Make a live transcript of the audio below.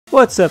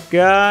What's up,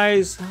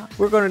 guys?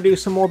 We're going to do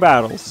some more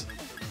battles.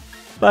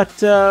 But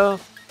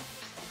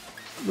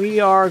we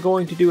are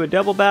going to do a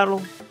double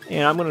battle,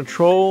 and I'm going to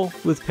troll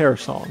with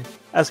Parasong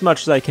as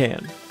much as I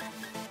can,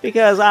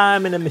 because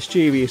I'm in a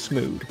mischievous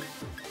mood.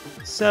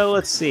 So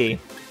let's see.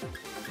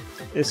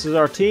 This is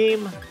our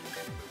team,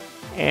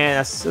 and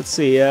let's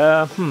see.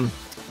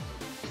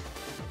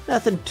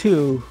 Nothing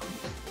too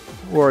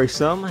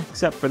worrisome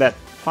except for that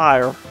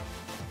fire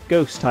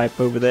ghost type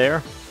over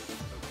there.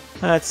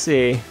 Let's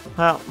see.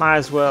 Well, might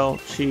as well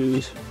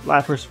choose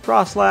Lapras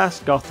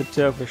Frostlass,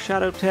 Gothita for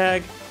Shadow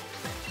Tag,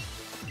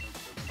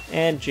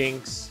 and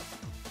Jinx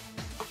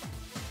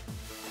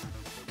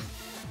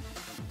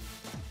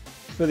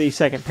for the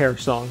second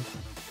Parasong.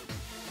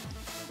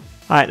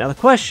 Alright, now the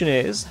question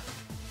is,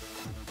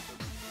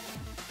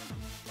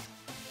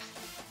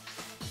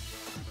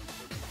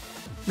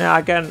 now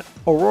I got an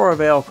Aurora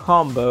Veil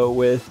combo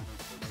with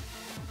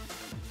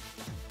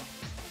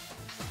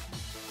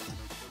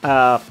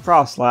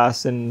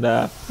Frostlass and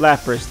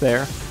Lapras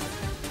there.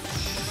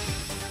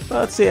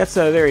 Well, let's see, that's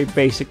a very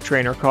basic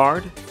trainer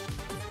card.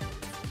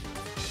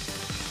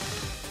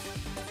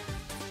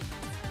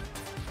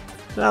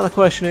 Now the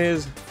question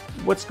is,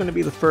 what's going to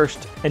be the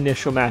first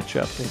initial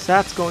matchup? Since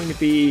that's going to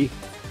be...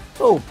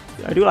 Oh,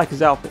 I do like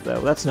his outfit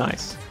though, that's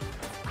nice.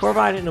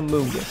 Corviknight and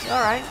Amoonguss.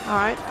 Alright,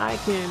 I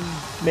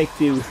can make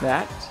do with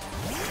that.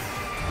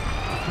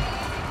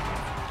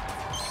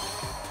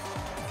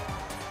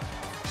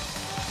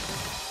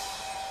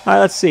 Alright,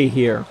 let's see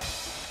here.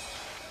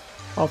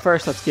 Well,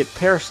 first let's get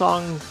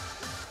Parasong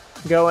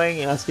going,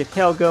 and let's get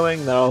Hell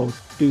going. That'll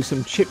do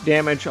some chip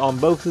damage on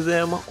both of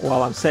them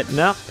while I'm setting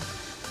up.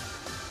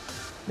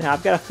 Now,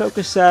 I've got a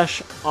Focus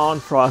Sash on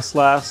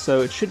Frostlass,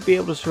 so it should be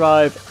able to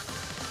survive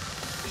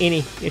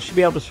any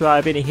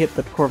hit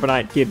that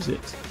Corviknight gives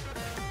it.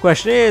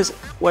 Question is,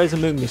 what is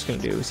Amoonguss going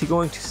to do? Is he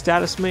going to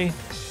status me?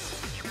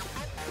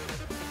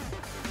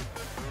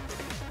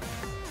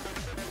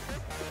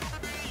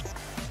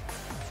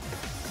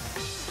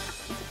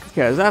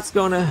 Because that's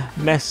going to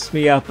mess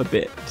me up a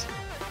bit.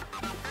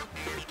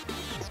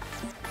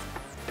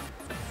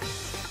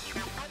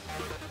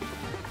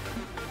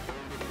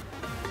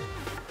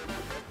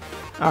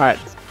 Alright,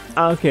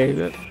 okay,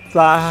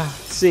 let's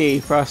see,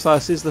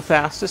 Frostlass is the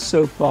fastest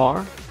so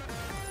far.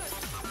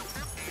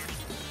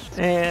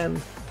 And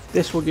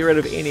this will get rid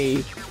of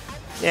any...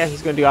 Yeah,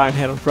 he's going to do Iron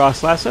Head on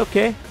Frostlass,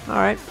 okay,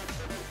 alright.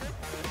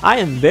 I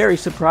am very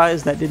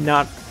surprised that did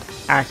not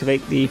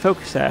activate the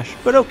Focus Sash,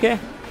 but okay.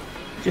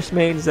 Just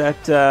means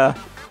that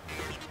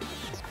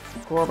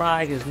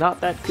Corviknight is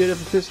not that good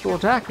of a physical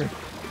attacker.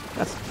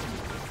 That's...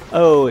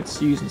 Oh,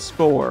 it's using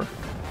Spore.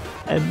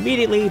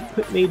 Immediately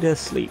put me to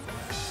sleep.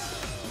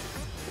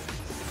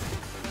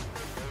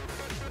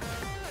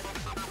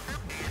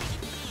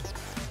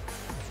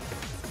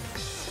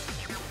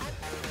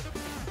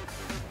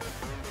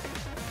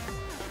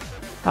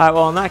 Alright,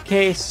 well in that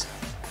case,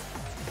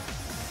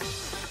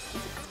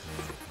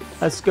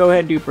 let's go ahead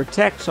and do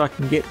Protect so I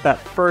can get that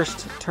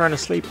first turn of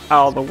sleep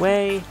out of the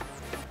way.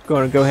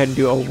 Going to go ahead and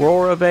do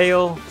Aurora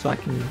Veil so I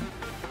can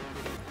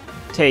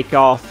take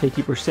off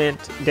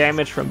 50%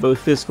 damage from both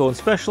physical and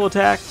special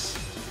attacks.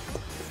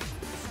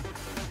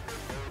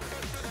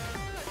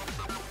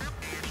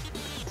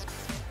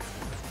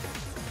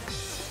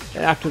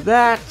 And after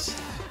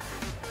that,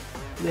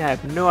 yeah, I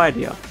have no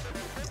idea.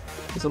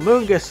 Because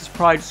Amoonguss is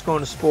probably just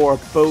going to spore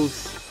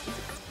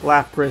both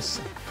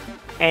Lapras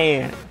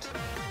and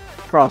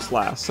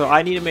Frostlass. So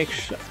I need to make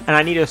sure, and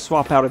I need to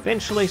swap out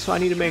eventually, so I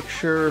need to make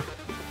sure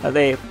that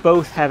they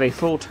both have a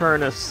full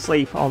turn of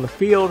sleep on the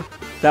field.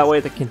 That way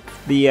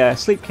the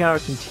sleep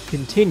counter can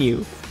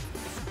continue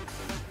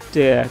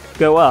to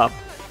go up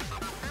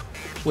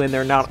when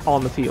they're not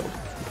on the field.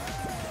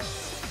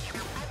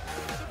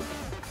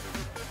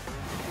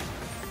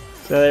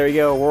 So there we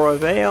go, Aurora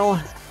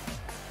Veil.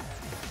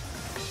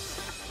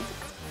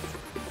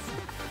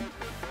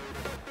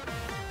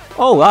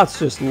 Oh, that's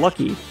just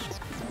lucky.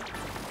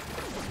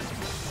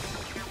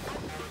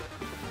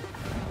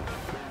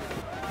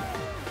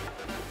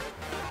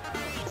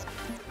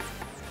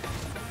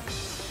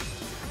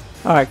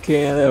 Alright,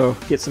 okay, they'll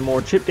get some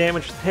more chip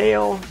damage with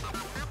Hail.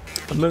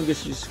 Amoonguss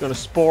is just going to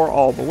spore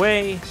all the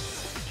way.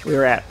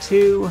 We're at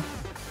 2.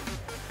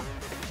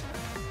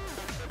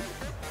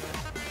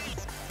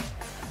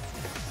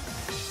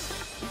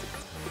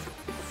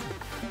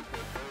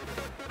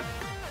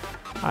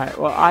 Alright,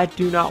 well, I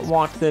do not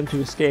want them to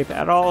escape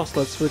at all, so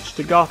let's switch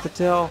to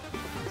Gothita.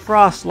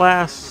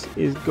 Frostlass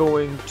is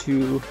going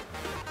to...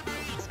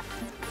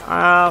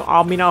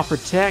 I'll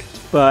Protect,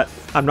 but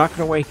I'm not going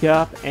to wake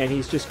up, and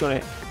he's just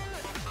going to...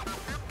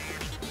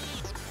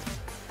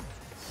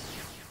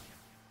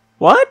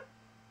 What?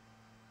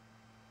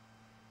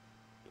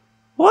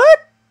 What?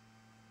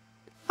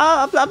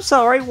 I'm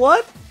sorry,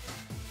 what?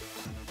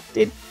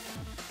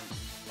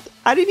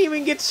 I didn't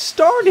even get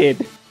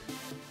started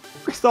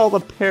with all the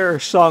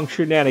Parasong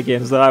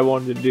shenanigans that I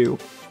wanted to do.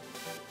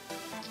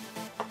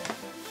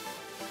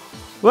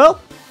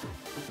 Well,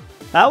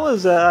 that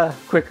was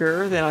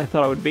quicker than I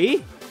thought it would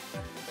be.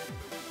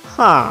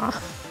 Huh.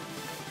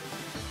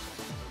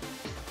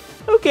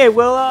 Okay,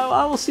 well,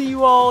 I will see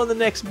you all in the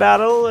next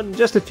battle in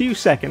just a few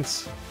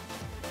seconds.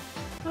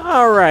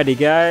 Alrighty,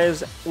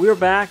 guys, we're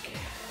back.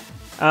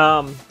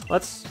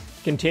 Let's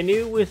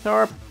continue with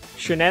our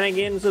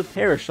shenanigans of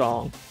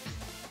Parasong.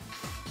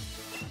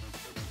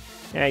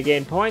 And I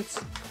gain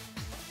points.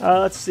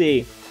 Let's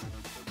see.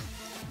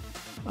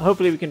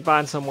 Hopefully we can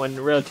find someone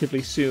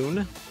relatively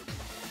soon.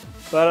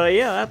 But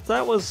yeah,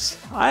 that was...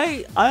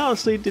 I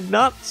honestly did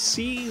not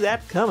see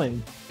that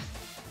coming.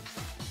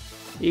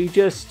 You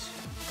just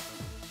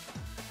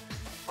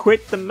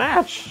quit the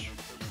match,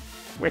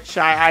 which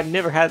I've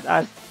never had.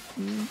 I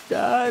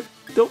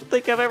don't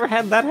think I've ever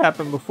had that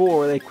happen before,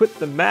 where they quit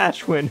the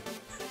match when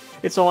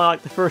it's only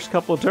like the first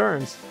couple of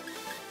turns.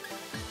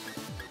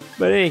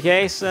 But in any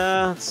case,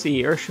 let's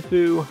see,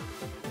 Urshifu.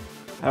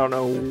 I don't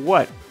know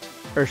what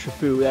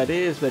Urshifu that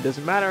is, but it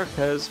doesn't matter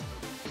because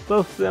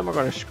both of them are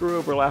going to screw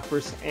over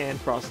Lapras and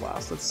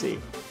Frostlass. Let's see.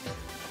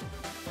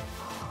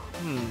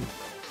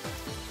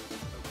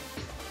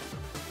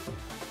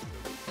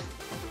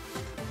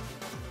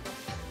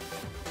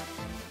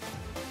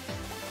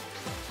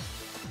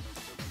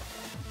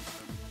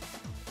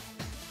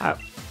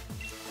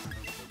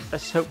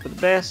 Let's hope for the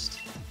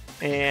best,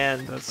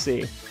 and let's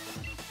see.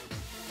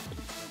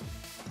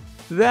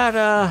 That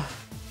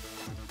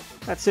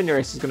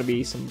Cinderace is going to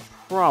be some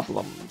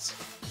problems.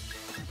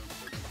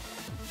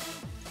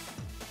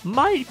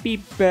 Might be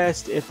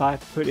best if I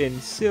put in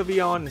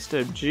Sylveon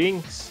instead of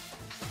Jinx.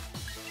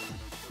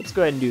 Let's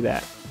go ahead and do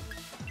that.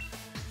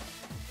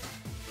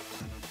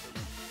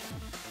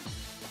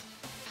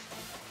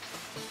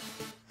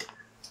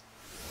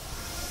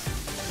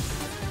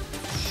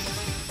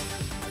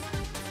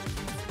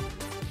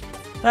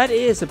 That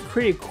is a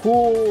pretty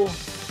cool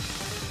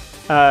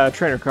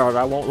trainer card,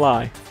 I won't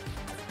lie.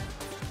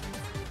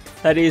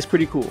 That is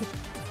pretty cool.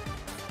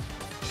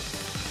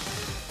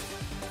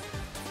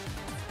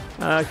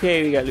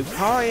 Okay, we got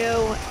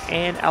Lucario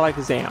and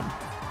Alakazam.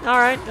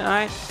 Alright,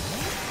 alright.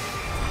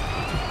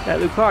 That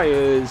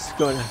Lucario is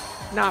going to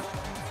not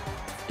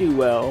do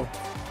well.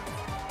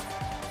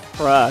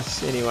 For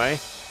us, anyway.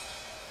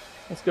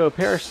 Let's go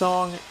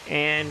Parasong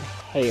and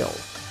Hail.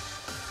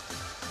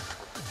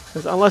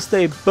 Because unless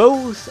they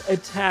both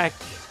attack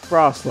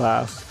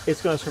Frostlass,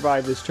 it's going to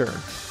survive this turn.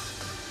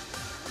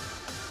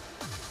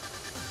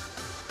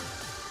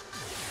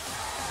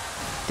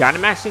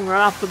 Dynamaxing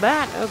right off the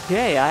bat.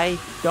 Okay,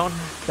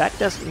 that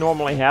doesn't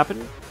normally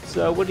happen.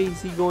 So what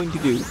is he going to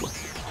do?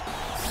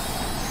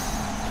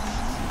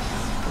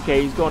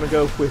 Okay, he's going to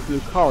go with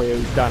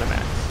Lucario's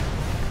Dynamax.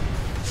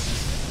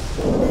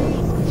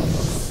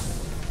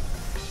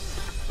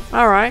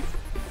 Alright.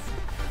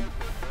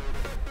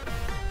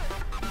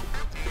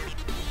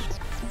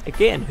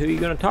 Again, who are you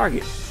going to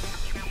target?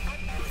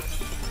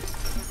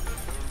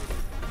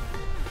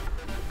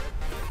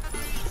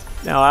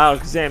 Now,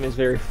 Alakazam is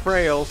very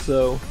frail,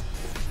 so...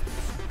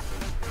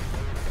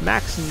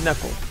 Max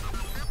Knuckle.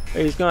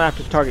 He's going to have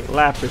to target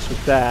Lapras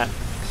with that.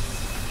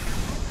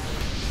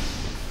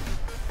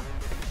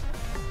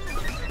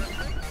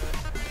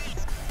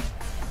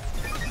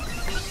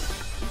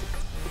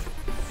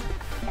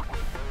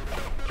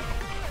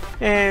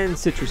 And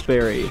Citrus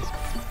Berry.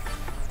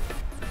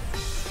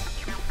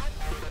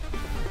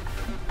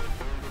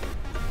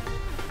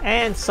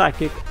 And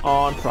Psychic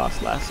on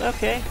Frostlass.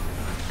 Okay.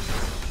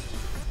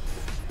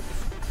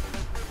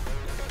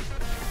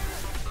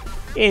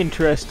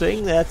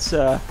 Interesting. That's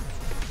not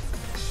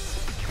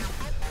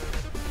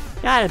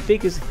as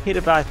big as a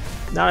hit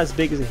not as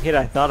big as a hit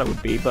I thought it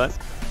would be, but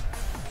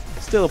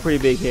still a pretty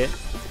big hit.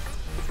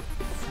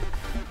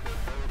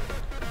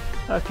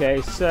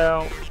 Okay,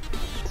 so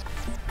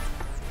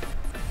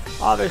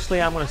obviously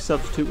I'm going to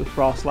substitute with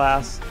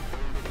Frostlass.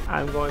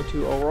 I'm going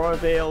to Aurora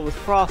Veil with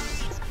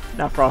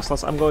not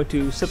Frostlass. I'm going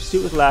to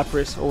substitute with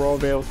Lapras, Aurora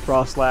Veil with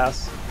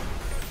Frostlass.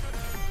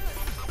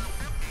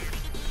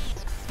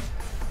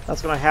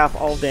 That's going to half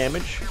all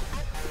damage.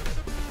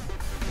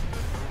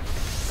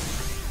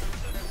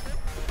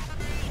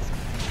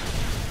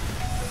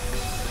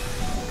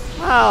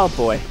 Oh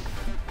boy.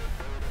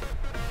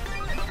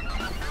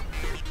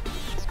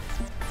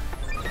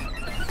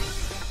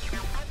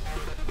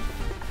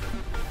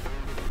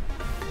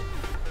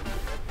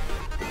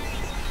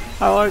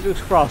 I like this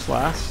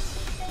Frostlass.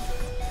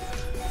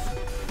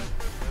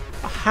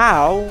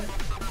 How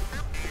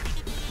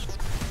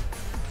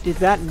did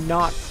that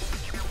not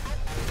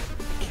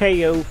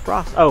KO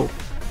Frost? Oh,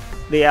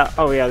 yeah,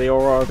 the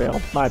Aurora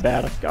Veil. My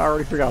bad. I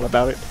already forgot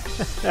about it.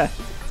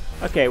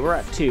 Okay, we're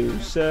at 2,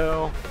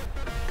 so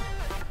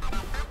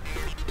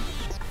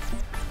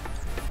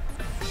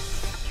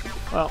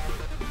well,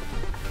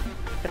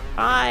 if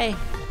I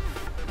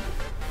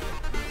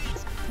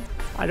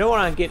don't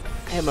want to get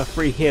him a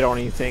free hit on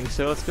anything,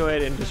 so let's go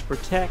ahead and just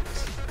protect.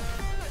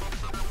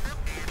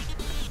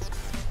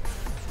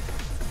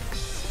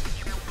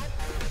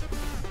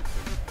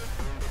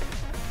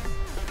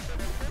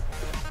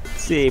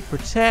 Let's see,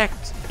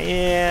 protect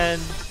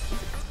and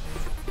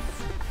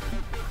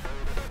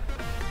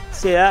let's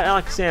See, that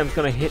Alakazam's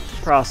gonna hit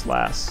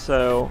Frostlass,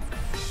 so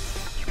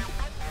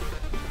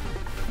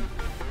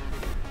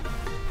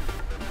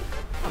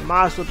I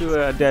might as well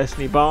do a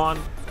Destiny Bond.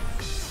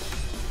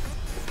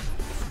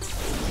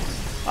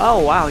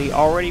 Oh wow, he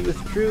already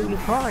withdrew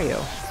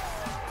Lucario.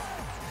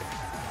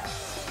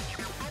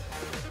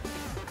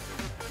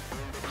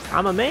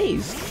 I'm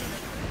amazed.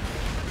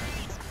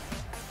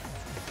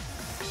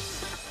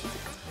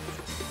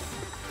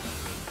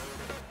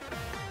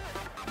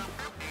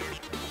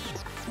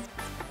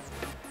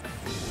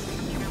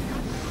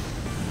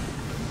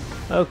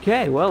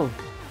 Okay, well.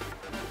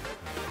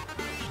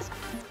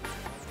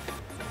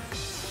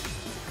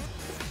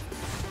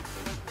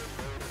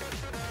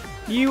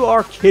 You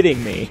are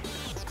kidding me.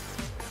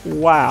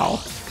 Wow.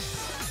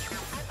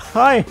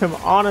 I am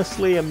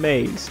honestly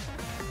amazed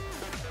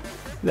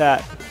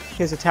that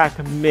his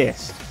attack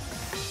missed.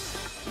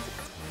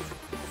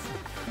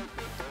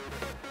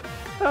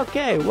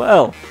 Okay,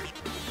 well.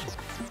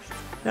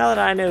 Now that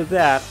I know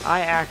that,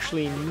 I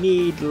actually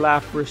need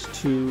Lapras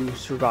to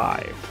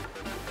survive.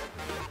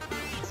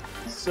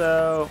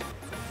 So,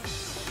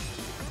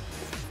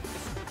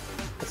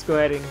 let's go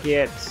ahead and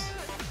get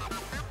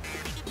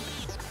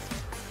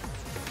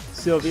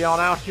Sylveon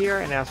out here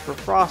and ask for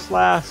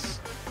Frostlass.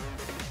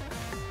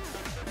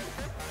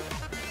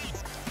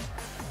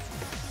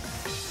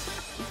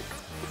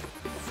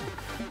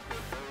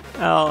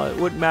 Oh, it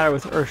wouldn't matter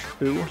with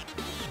Urshifu.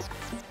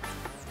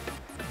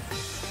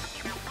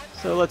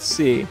 So let's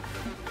see.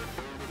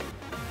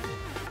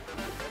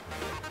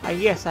 I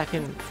guess I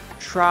can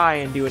try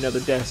and do another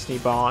Destiny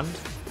Bond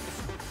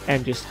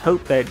and just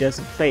hope that it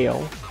doesn't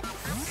fail.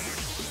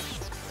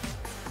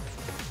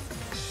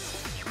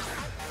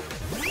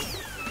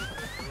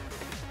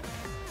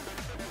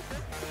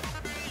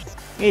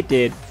 It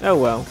did. Oh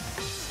well.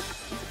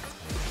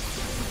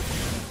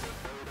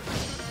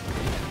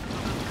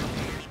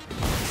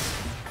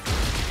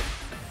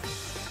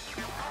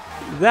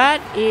 That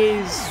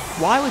is...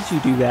 Why would you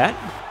do that?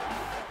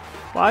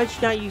 Why would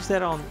you not use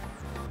that on...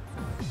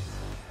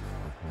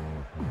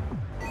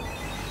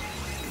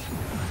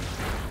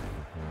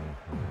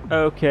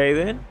 Okay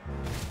then.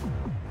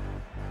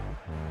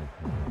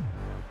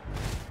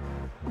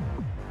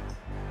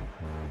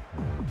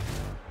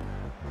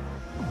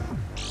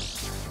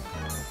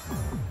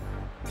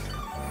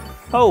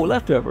 Oh,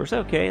 leftovers.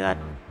 Okay, that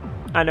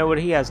I know what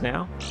he has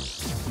now.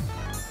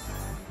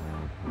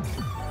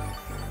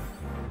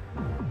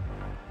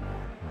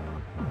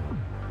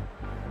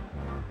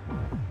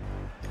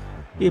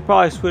 He'll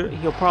probably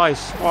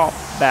swap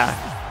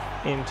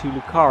back into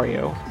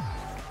Lucario.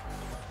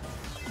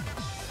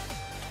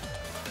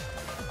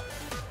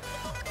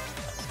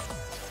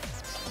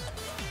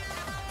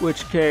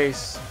 Which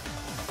case,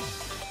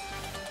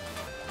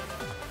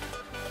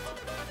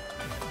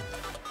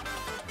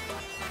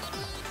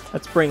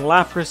 let's bring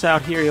Lapras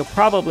out here. He'll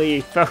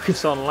probably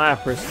focus on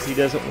Lapras because he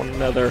doesn't want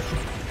another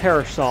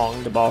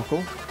Parasong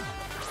debacle.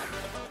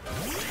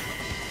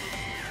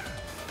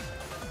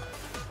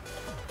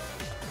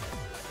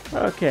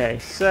 Okay,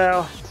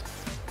 so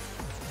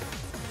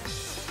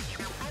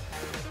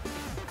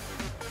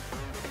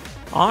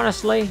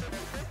honestly,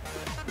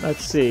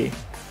 let's see.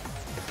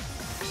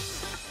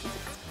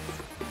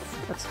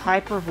 Let's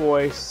Hyper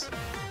Voice.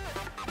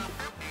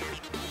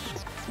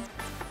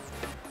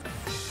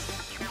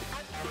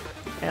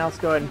 And let's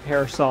go ahead and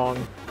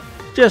Parasong,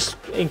 just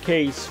in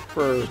case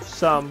for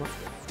some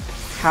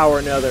how or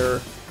another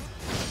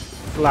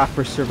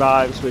Lapras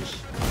survives, which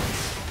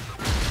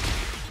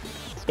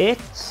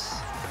it's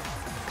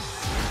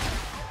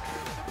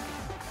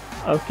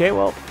okay.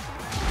 Well,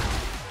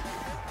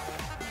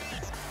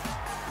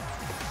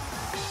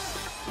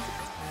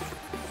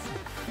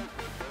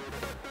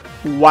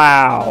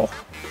 wow.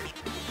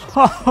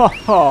 Ha ha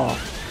ha.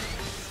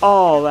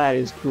 Oh, that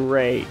is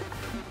great.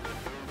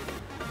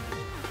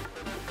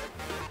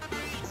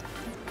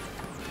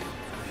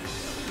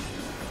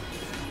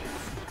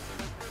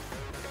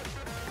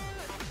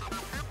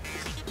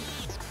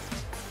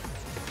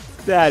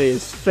 That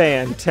is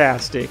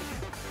fantastic.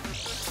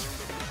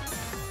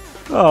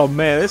 Oh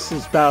man, this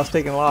battle's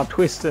taking a lot of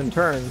twists and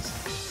turns.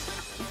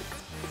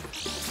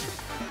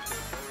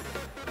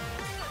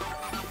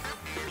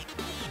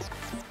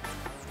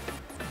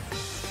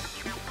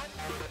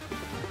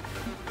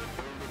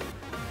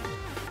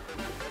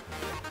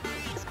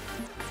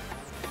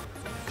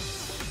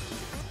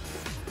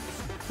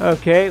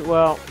 Okay,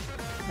 well,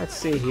 let's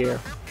see here.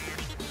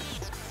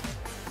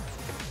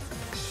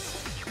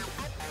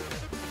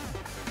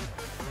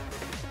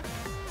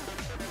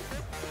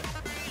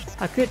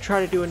 I could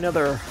try to do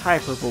another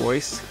Hyper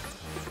Voice.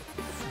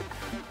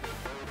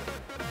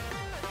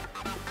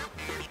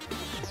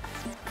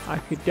 I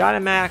could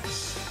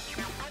Dynamax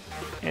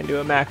and do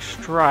a Max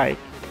Strike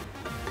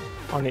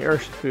on the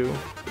Urshifu.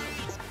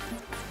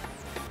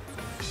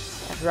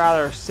 I'd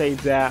rather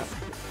save that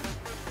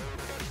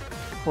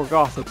for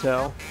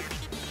Gothitelle.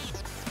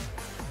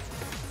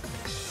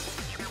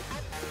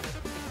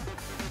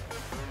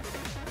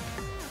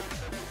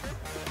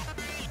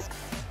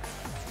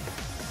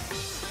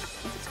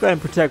 go ahead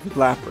and protect with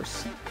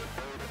Lapras.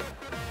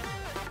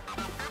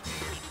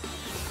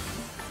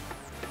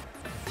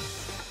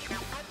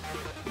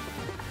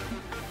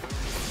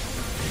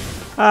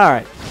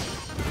 Alright.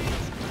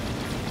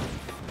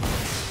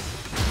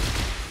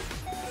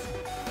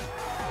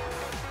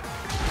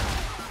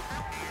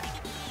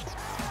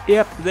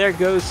 Yep, there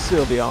goes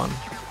Sylveon.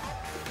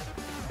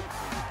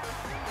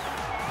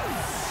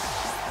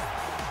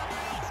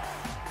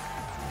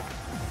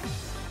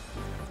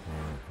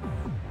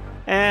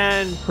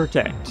 And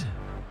protect.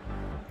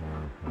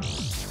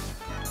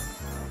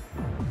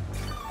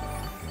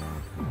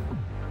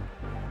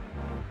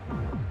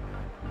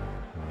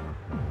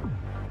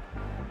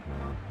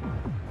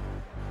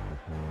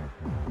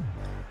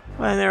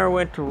 And there I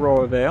went to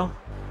Royvale.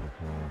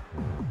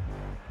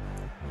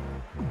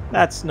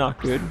 That's not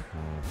good.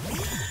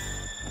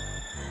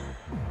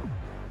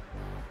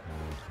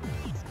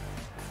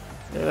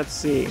 Okay, let's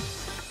see.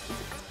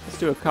 Let's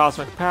do a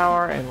Cosmic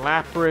Power and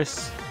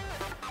Lapras.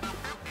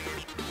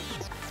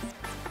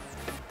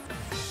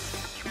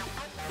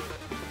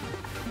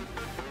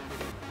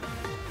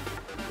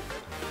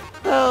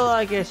 Well,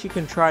 I guess you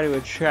can try to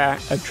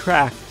attract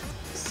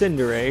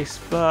Cinderace,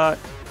 but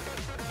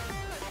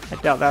I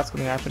doubt that's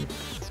going to happen.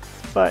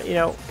 But, you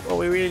know, what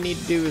we really need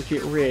to do is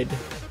get rid.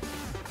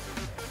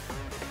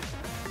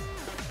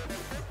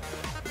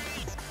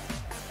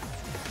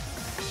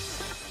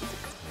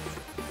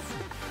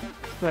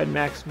 Let's go ahead and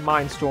max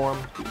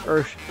Mindstorm the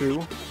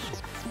Urshifu.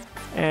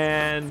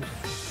 And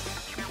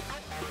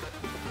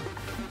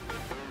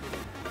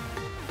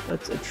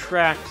let's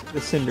attract the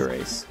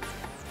Cinderace.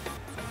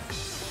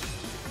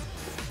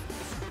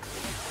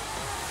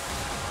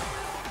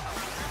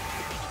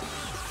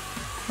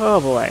 Oh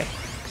boy.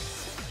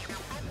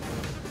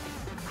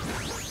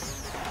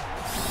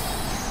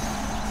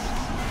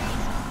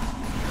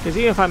 Because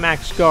even if I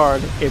max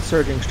guard, its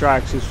Surging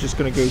Strikes is just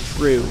going to go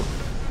through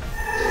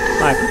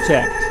my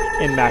protect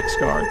in max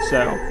guard,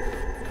 so.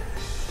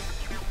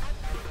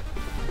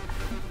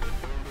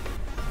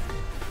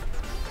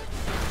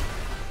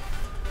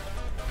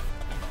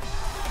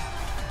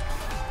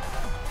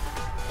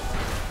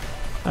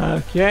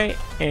 Okay,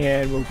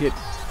 and we'll get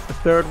the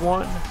third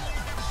one.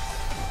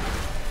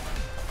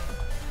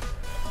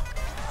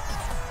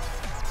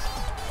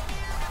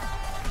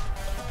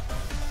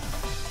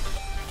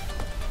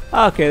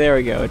 Okay, there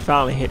we go. It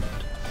finally hit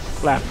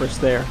Lapras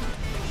there.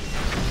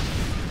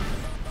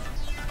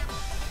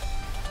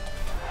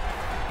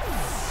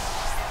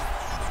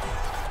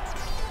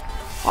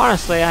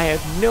 Honestly, I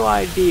have no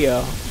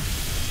idea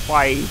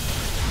why he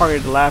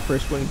targeted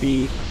Lapras when it'd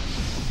be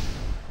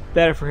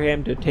better for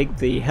him to take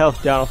the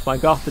health down off my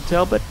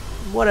Gothitelle, but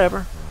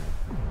whatever.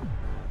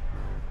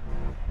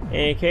 In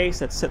any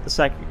case, let's set the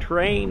Psychic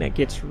Terrain. That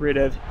gets rid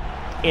of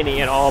any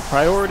and all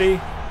priority.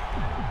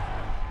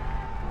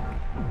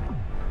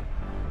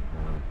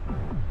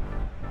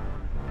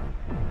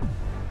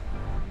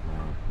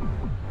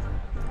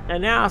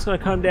 And now it's going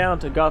to come down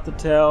to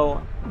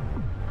Gothitelle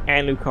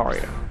and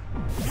Lucario.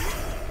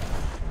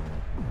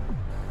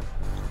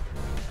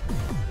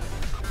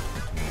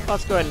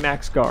 Let's go ahead and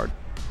max guard.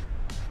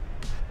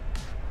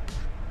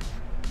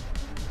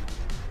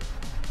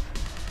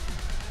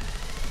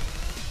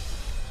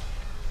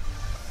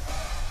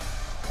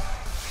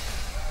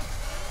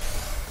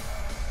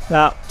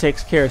 That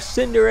takes care of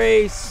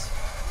Cinderace.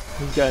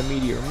 He's got a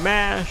Meteor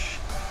Mash.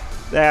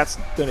 That's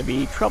going to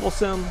be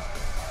troublesome.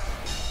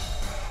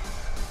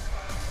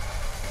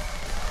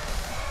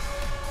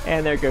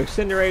 And there goes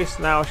Cinderace.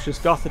 Now it's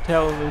just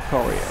Gothitelle and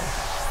Lucario.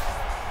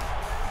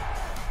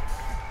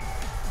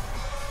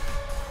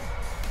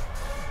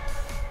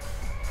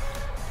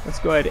 Let's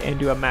go ahead and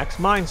do a max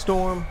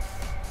Mindstorm.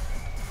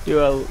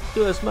 Do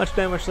as much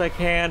damage as I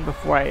can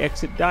before I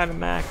exit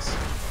Dynamax.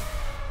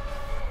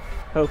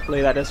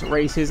 Hopefully that doesn't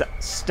raise his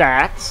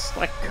stats.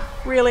 Like,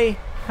 really?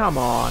 Come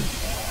on.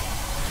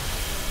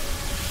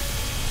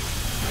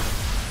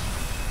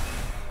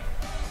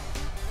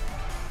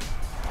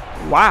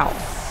 Wow.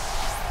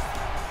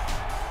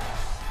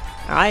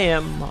 I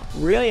am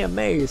really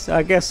amazed.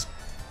 I guess,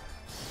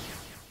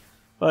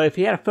 well, if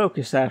he had a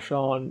Focus Sash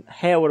on,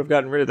 Hale would have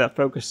gotten rid of that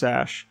Focus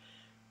Sash.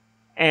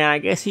 And I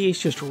guess he's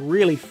just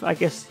really, I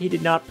guess he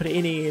did not put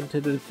any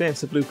into the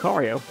defense of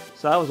Lucario.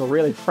 So that was a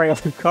really frail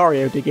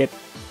Lucario to get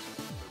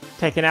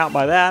taken out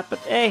by that. But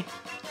hey,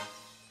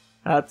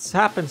 that's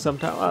happened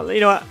sometimes. Well, you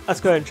know what? Let's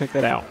go ahead and check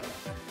that out.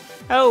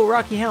 Oh,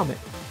 Rocky Helmet.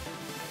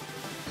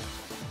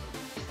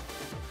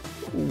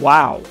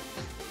 Wow.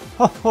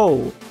 Ho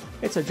ho.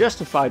 It's a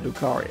justified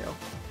Lucario.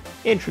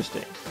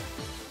 Interesting.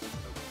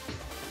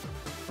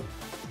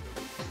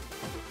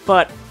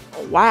 But,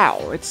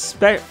 wow, it's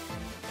special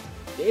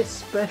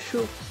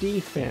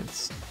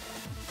defense.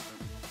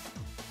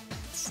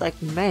 It's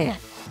like, man.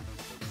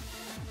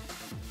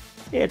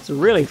 It's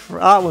really,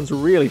 that one's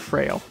really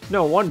frail.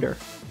 No wonder.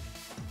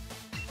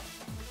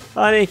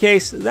 In any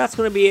case, that's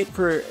going to be it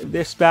for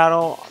this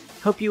battle.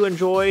 Hope you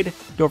enjoyed.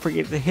 Don't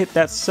forget to hit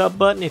that sub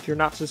button if you're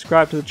not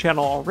subscribed to the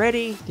channel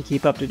already to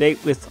keep up to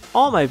date with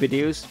all my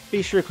videos.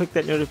 Be sure to click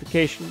that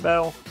notification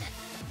bell.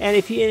 And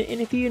if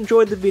you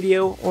enjoyed the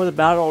video or the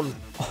battle and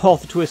all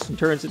the twists and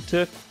turns it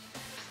took,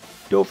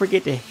 don't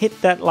forget to hit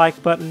that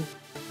like button.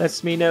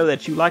 Lets me know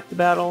that you like the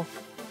battle,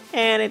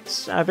 and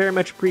it's very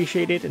much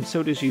appreciated, and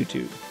so does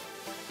YouTube.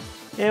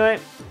 Anyway,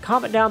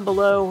 comment down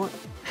below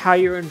how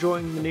you're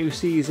enjoying the new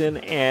season,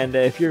 and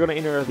if you're going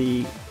to enter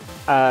the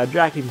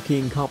Dragon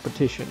King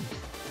competition.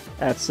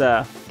 That's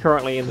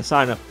currently in the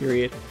sign-up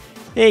period.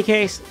 In any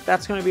case,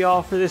 that's going to be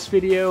all for this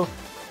video.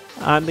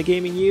 I'm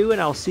TheGamingU, and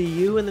I'll see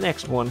you in the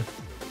next one.